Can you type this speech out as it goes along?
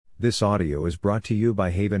This audio is brought to you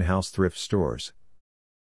by Haven House Thrift Stores.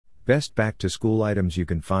 Best back-to-school items you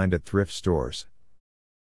can find at thrift stores.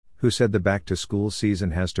 Who said the back-to-school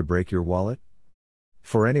season has to break your wallet?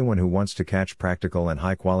 For anyone who wants to catch practical and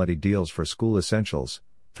high-quality deals for school essentials,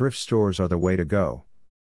 thrift stores are the way to go.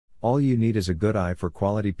 All you need is a good eye for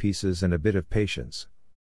quality pieces and a bit of patience.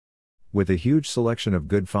 With a huge selection of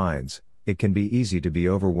good finds, it can be easy to be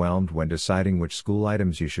overwhelmed when deciding which school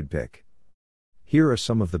items you should pick. Here are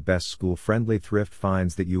some of the best school-friendly thrift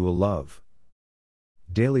finds that you will love.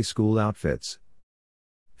 Daily school outfits.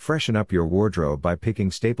 Freshen up your wardrobe by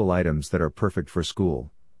picking staple items that are perfect for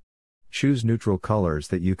school. Choose neutral colors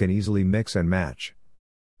that you can easily mix and match.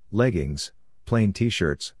 Leggings, plain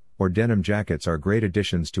t-shirts, or denim jackets are great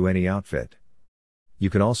additions to any outfit. You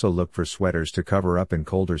can also look for sweaters to cover up in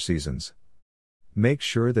colder seasons. Make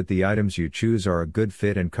sure that the items you choose are a good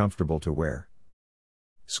fit and comfortable to wear.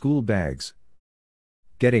 School bags.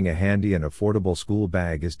 Getting a handy and affordable school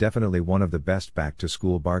bag is definitely one of the best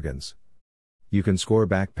back-to-school bargains. You can score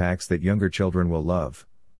backpacks that younger children will love.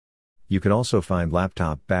 You can also find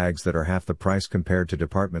laptop bags that are half the price compared to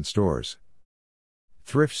department stores.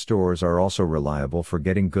 Thrift stores are also reliable for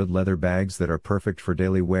getting good leather bags that are perfect for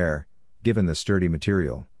daily wear, given the sturdy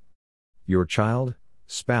material. Your child,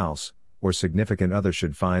 spouse, or significant other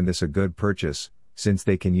should find this a good purchase, since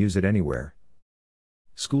they can use it anywhere.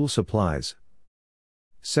 School supplies.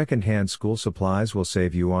 Second-hand school supplies will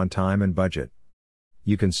save you on time and budget.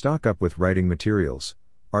 You can stock up with writing materials,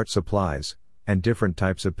 art supplies, and different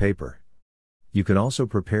types of paper. You can also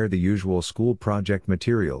prepare the usual school project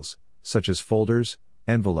materials, such as folders,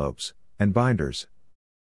 envelopes, and binders.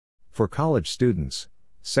 For college students,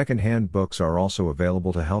 second-hand books are also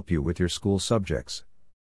available to help you with your school subjects.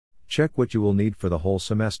 Check what you will need for the whole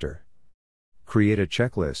semester. Create a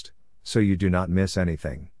checklist, so you do not miss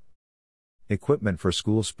anything. Equipment for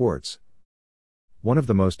school sports. One of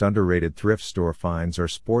the most underrated thrift store finds are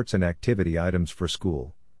sports and activity items for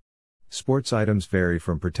school. Sports items vary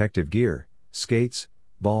from protective gear, skates,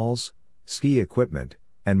 balls, ski equipment,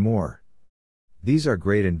 and more. These are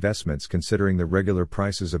great investments considering the regular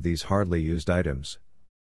prices of these hardly used items.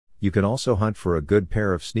 You can also hunt for a good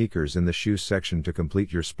pair of sneakers in the shoe section to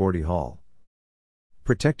complete your sporty haul.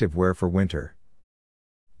 Protective wear for winter.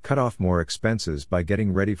 Cut off more expenses by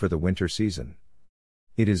getting ready for the winter season.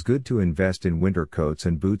 It is good to invest in winter coats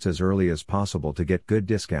and boots as early as possible to get good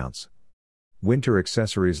discounts. Winter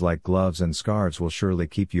accessories like gloves and scarves will surely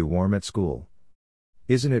keep you warm at school.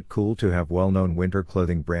 Isn't it cool to have well-known winter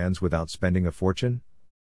clothing brands without spending a fortune?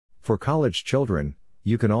 For college children,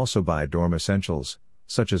 you can also buy dorm essentials,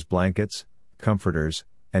 such as blankets, comforters,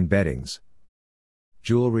 and beddings.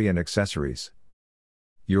 Jewelry and accessories.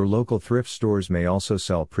 Your local thrift stores may also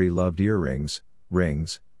sell pre-loved earrings,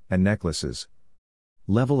 rings, and necklaces.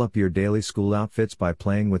 Level up your daily school outfits by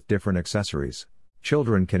playing with different accessories.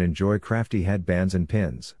 Children can enjoy crafty headbands and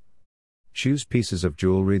pins. Choose pieces of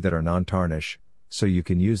jewelry that are non-tarnish, so you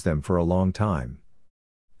can use them for a long time.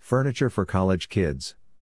 Furniture for college kids.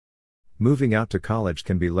 Moving out to college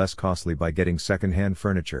can be less costly by getting second-hand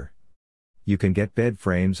furniture. You can get bed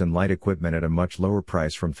frames and light equipment at a much lower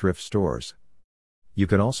price from thrift stores. You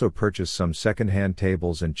can also purchase some second-hand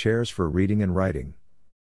tables and chairs for reading and writing.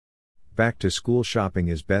 Back-to-school shopping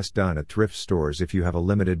is best done at thrift stores if you have a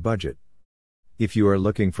limited budget. If you are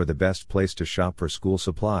looking for the best place to shop for school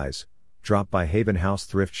supplies, drop by Haven House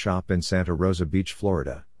Thrift Shop in Santa Rosa Beach,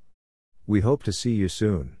 Florida. We hope to see you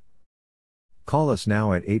soon. Call us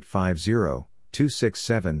now at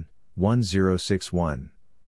 850-267-1061.